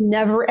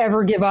 Never,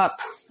 ever give up.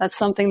 That's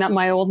something that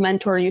my old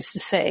mentor used to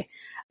say.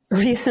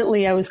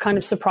 Recently, I was kind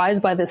of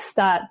surprised by this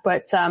stat,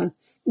 but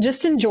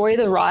just enjoy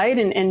the ride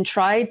and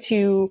try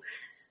to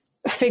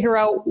figure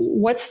out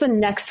what's the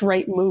next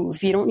right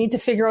move. You don't need to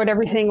figure out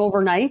everything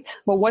overnight,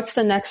 but what's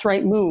the next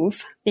right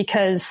move?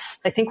 Because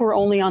I think we're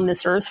only on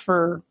this earth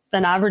for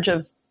an average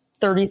of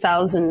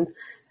 30,000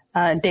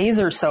 days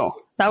or so.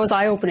 That was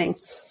eye-opening.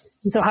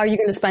 And so how are you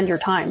going to spend your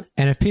time?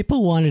 And if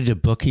people wanted to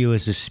book you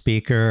as a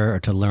speaker or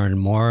to learn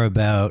more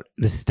about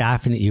the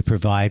staffing that you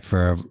provide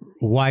for a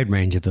wide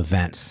range of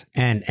events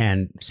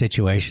and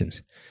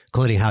situations,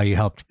 including how you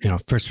helped,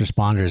 first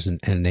responders in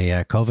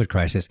the COVID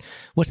crisis,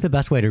 what's the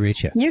best way to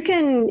reach you? You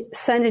can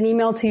send an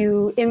email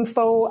to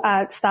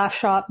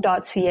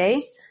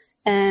info@staffshop.ca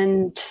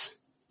and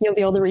you'll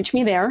be able to reach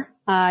me there.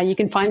 You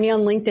can find me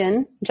on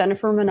LinkedIn,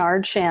 Jennifer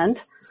Menard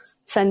Shand.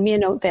 Send me a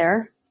note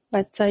there.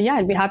 But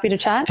I'd be happy to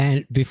chat.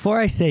 And before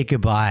I say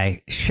goodbye,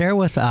 share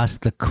with us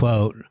the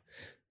quote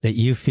that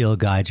you feel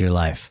guides your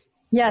life.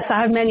 Yes, I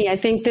have many. I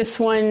think this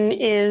one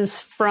is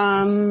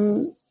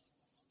from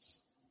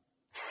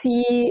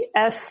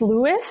C.S.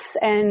 Lewis,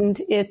 and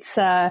it's,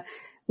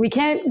 we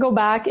can't go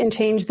back and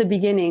change the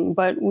beginning,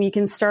 but we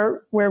can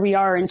start where we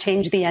are and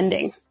change the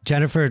ending.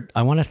 Jennifer,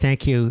 I want to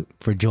thank you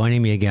for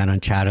joining me again on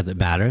Chatter That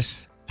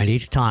Matters. And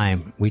each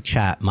time we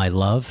chat, my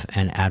love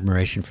and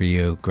admiration for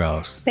you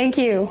grows. Thank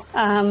you.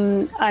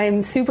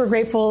 I'm super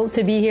grateful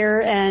to be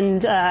here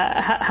and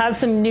have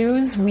some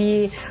news.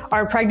 We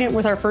are pregnant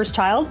with our first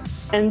child,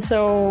 and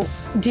so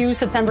due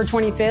September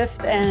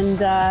 25th.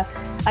 And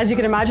as you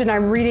can imagine,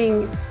 I'm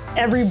reading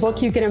every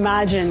book you can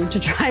imagine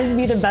to try to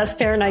be the best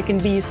parent I can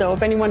be. So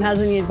if anyone has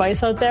any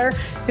advice out there,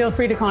 feel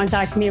free to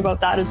contact me about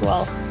that as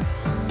well.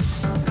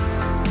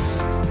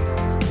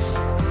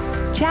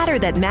 Chatter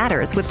That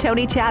Matters with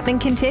Tony Chapman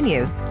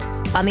continues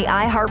on the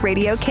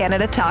iHeartRadio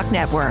Canada Talk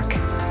Network.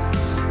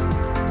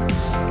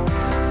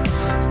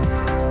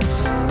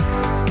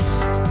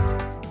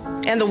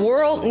 And the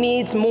world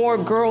needs more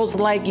girls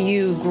like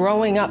you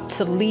growing up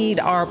to lead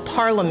our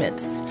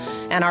parliaments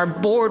and our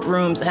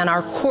boardrooms and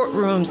our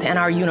courtrooms and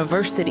our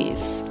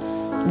universities.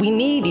 We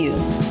need you.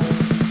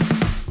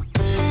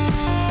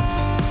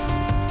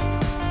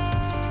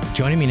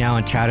 Joining me now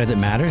on Chatter That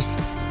Matters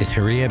is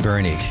Huriya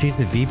Birney. She's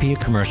the VP of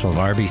Commercial of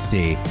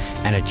RBC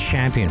and a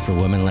champion for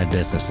women-led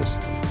businesses.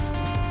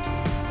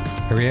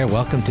 Huriya,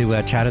 welcome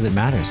to Chatter That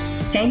Matters.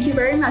 Thank you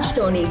very much,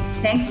 Tony.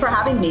 Thanks for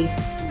having me.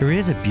 Huriya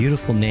is a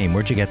beautiful name.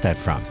 Where'd you get that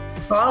from?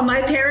 Well,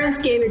 my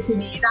parents gave it to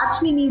me. It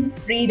actually means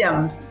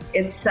freedom.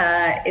 It's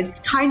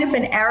kind of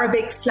an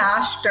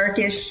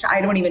Arabic/Turkish.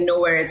 I don't even know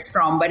where it's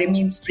from, but it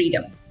means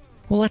freedom.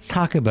 Well, let's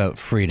talk about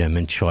freedom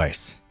and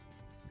choice.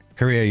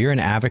 Huriya, you're an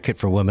advocate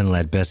for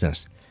women-led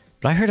business,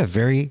 but I heard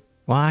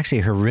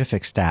a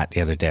horrific stat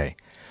the other day.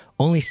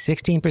 Only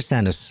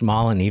 16% of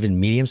small and even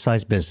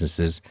medium-sized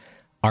businesses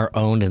are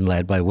owned and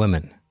led by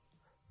women.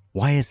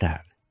 Why is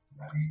that?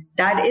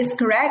 That is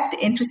correct.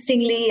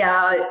 Interestingly,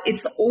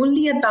 it's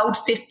only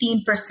about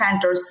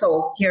 15% or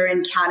so here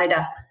in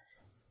Canada.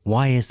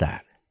 Why is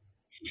that?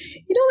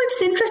 You know,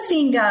 it's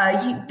interesting.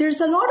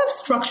 There's a lot of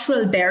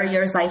structural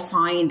barriers, I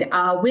find.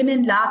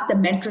 Women lack the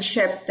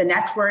mentorship, the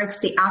networks,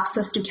 the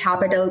access to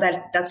capital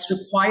that's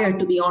required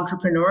to be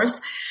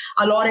entrepreneurs.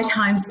 A lot of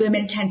times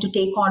women tend to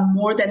take on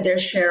more than their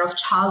share of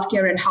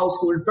childcare and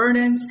household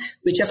burdens,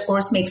 which of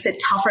course makes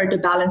it tougher to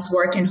balance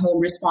work and home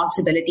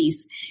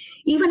responsibilities.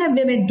 Even if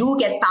women do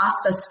get past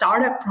the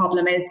startup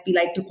problem, as we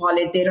like to call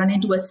it, they run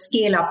into a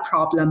scale-up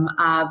problem,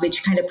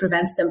 which kind of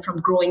prevents them from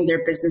growing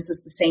their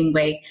businesses the same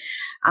way.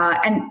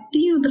 And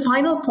the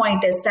final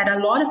point is that a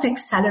lot of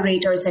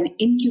accelerators and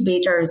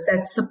incubators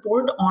that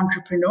support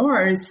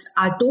entrepreneurs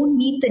don't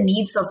meet the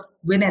needs of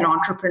women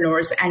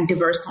entrepreneurs and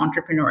diverse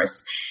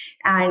entrepreneurs.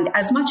 And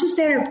as much as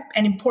they're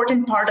an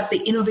important part of the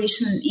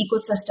innovation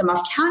ecosystem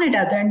of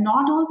Canada, they're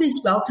not always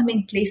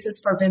welcoming places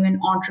for women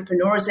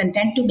entrepreneurs and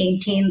tend to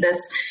maintain this,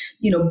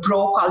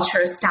 bro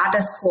culture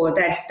status quo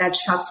that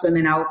shuts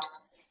women out.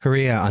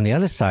 Huriya, on the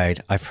other side,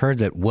 I've heard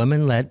that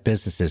women-led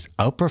businesses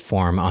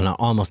outperform on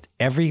almost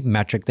every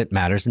metric that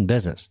matters in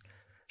business.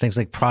 Things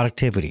like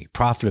productivity,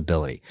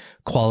 profitability,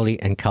 quality,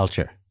 and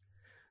culture.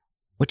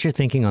 What's your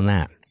thinking on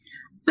that?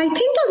 I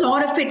think a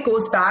lot of it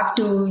goes back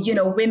to,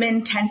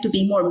 women tend to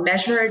be more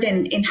measured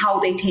in how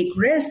they take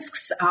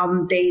risks.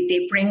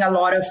 They bring a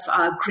lot of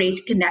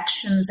great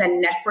connections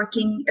and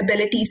networking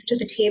abilities to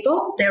the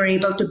table. They're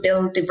able to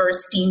build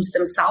diverse teams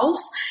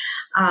themselves.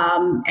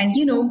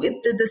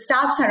 The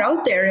stats are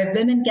out there. If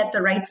women get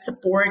the right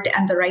support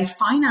and the right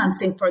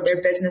financing for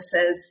their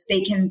businesses,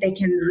 they can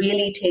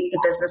really take the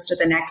business to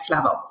the next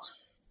level.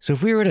 So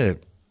if we were to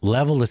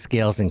level the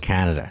scales in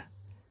Canada,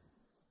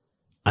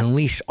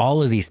 unleash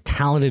all of these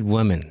talented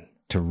women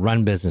to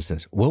run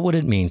businesses, what would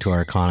it mean to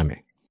our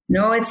economy?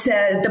 No, it's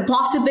the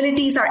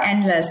possibilities are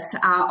endless.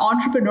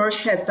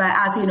 Entrepreneurship,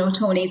 as you know,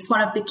 Tony, it's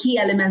one of the key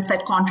elements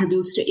that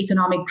contributes to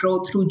economic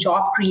growth through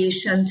job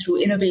creation,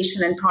 through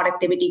innovation and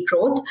productivity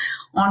growth.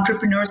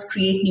 Entrepreneurs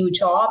create new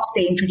jobs.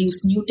 They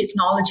introduce new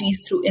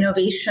technologies through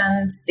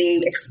innovations. They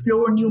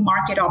explore new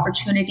market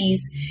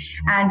opportunities.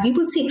 And we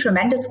will see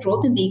tremendous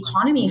growth in the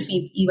economy if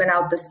we even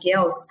out the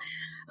scales.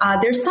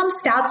 There's some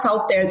stats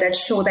out there that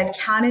show that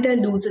Canada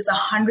loses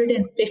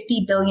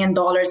 $150 billion in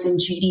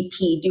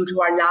GDP due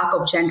to our lack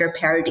of gender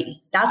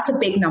parity. That's a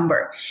big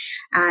number.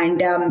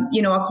 And,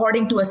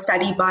 according to a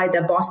study by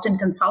the Boston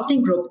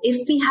Consulting Group,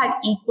 if we had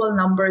equal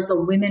numbers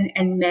of women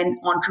and men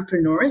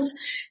entrepreneurs,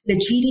 the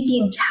GDP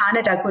in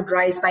Canada could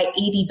rise by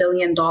 $80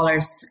 billion.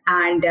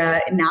 And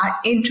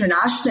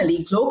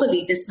internationally,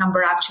 globally, this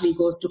number actually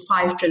goes to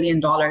 $5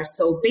 trillion.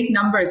 So big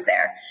numbers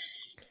there.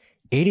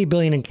 80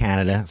 billion in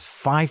Canada,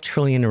 5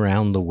 trillion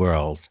around the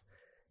world.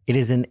 It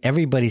is in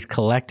everybody's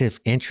collective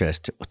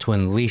interest to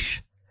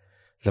unleash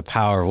the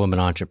power of women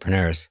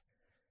entrepreneurs.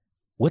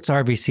 What's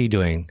RBC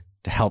doing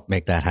to help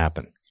make that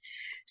happen?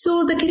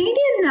 So the Canadian,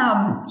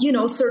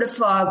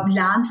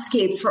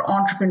 landscape for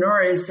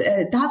entrepreneurs,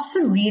 that's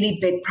a really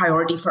big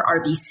priority for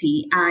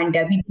RBC. And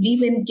we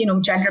believe in,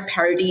 gender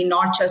parity,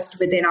 not just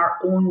within our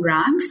own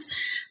ranks,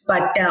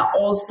 but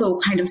also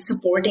kind of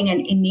supporting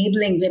and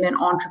enabling women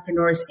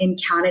entrepreneurs in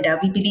Canada.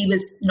 We believe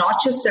it's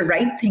not just the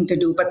right thing to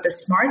do, but the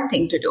smart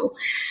thing to do.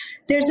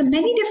 There's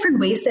many different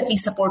ways that we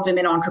support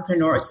women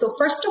entrepreneurs. So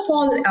first of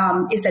all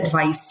is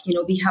advice.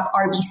 We have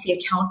RBC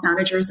account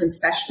managers and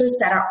specialists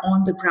that are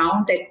on the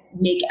ground that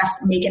make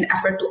an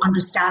effort to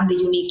understand the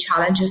unique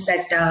challenges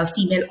that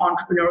female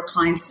entrepreneur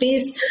clients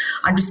face,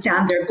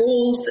 understand their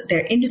goals,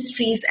 their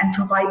industries, and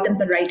provide them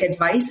the right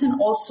advice,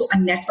 and also a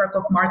network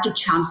of market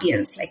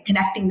champions, like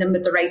connecting them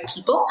with the right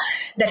people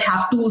that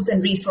have tools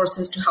and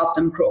resources to help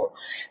them grow.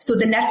 So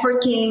the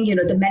networking,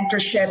 the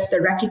mentorship, the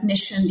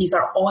recognition, these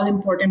are all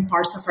important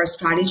parts of our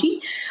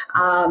strategy.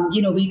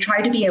 We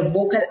try to be a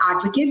vocal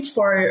advocate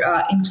for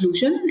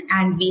inclusion,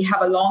 and we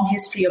have a long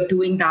history of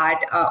doing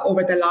that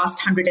over the last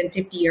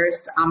 150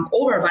 years,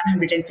 over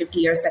 150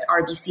 years that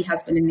RBC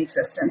has been in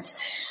existence.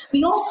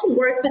 We also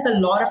work with a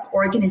lot of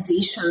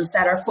organizations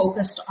that are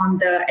focused on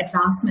the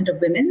advancement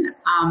of women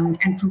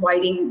and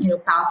providing,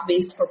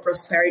 pathways for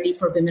prosperity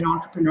for women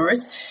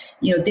entrepreneurs.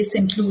 This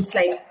includes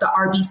like the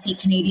RBC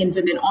Canadian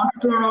Women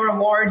Entrepreneur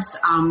Awards.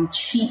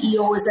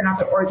 CEO is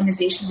another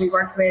organization we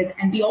work with.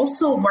 And we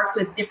also work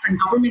with different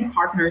government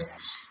partners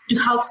to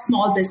help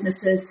small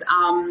businesses,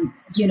 and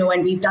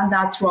we've done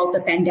that throughout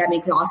the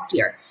pandemic last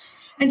year.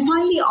 And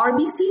finally,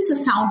 RBC is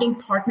a founding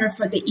partner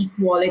for the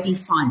Equality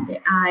Fund.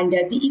 And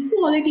the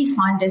Equality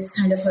Fund is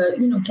kind of a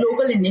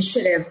global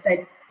initiative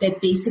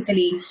that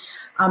basically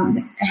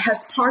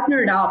has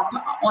partnered up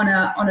on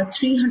a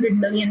 $300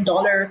 million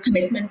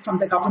commitment from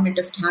the government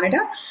of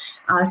Canada.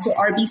 So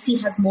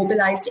RBC has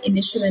mobilized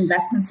initial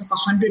investments of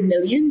 $100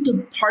 million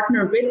to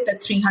partner with the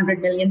 $300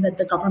 million that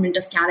the government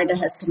of Canada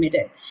has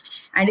committed.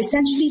 And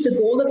essentially, the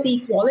goal of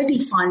the Equality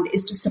Fund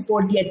is to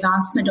support the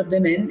advancement of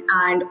women.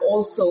 And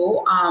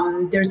also,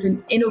 there's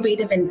an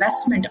innovative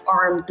investment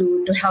arm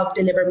to help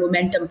deliver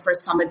momentum for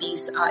some of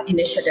these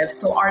initiatives.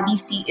 So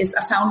RBC is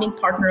a founding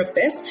partner of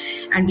this,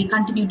 and we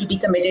continue to be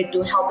committed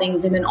to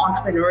helping women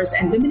entrepreneurs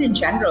and women in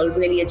general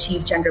really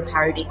achieve gender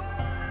parity.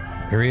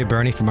 Maria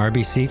Burney from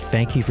RBC,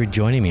 thank you for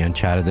joining me on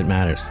Chatter That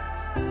Matters.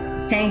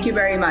 Thank you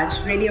very much.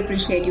 Really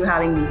appreciate you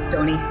having me,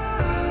 Tony.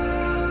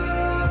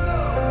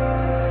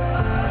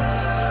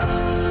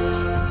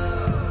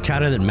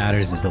 Chatter That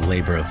Matters is a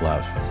labor of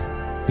love.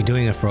 Been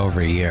doing it for over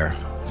a year.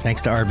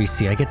 Thanks to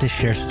RBC, I get to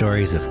share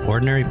stories of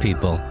ordinary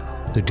people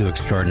who do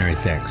extraordinary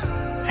things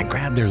and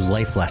grab their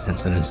life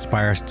lessons and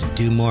inspire us to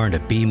do more and to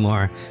be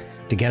more,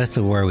 to get us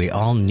to where we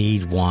all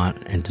need,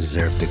 want, and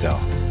deserve to go.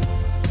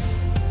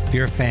 If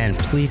you're a fan,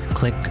 please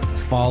click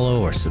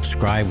follow or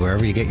subscribe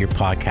wherever you get your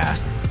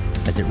podcasts,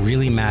 as it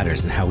really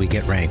matters in how we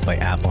get ranked by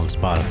Apple and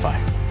Spotify.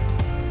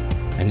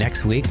 And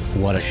next week,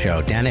 what a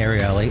show. Dan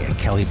Ariely and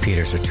Kelly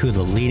Peters are two of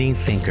the leading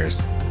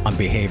thinkers on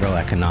behavioral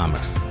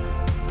economics.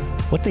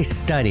 What they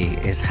study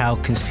is how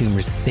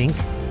consumers think,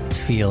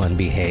 feel, and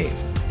behave,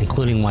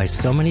 including why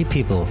so many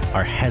people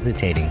are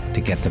hesitating to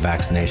get the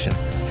vaccination.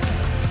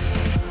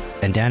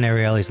 And Dan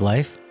Ariely's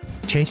life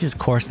changed his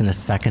course in a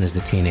second as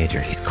a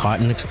teenager. He's caught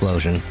in an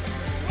explosion,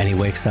 and he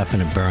wakes up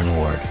in a burn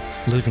ward,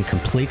 losing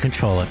complete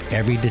control of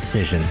every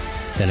decision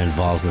that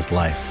involves his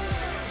life.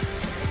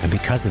 And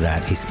because of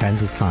that, he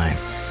spends his time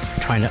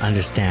trying to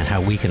understand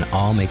how we can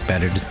all make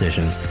better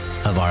decisions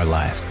of our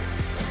lives.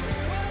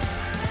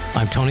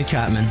 I'm Tony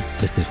Chapman.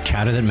 This is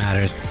Chatter That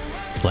Matters.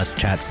 Let's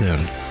chat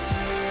soon.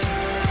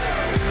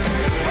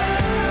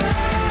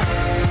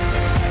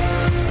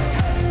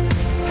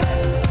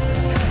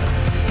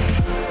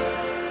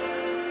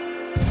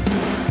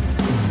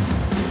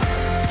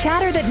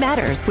 Chatter That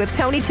Matters with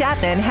Tony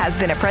Chapman has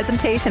been a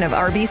presentation of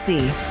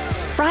RBC.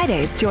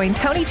 Fridays, join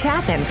Tony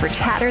Chapman for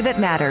Chatter That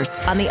Matters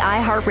on the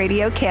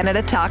iHeartRadio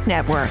Canada Talk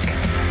Network.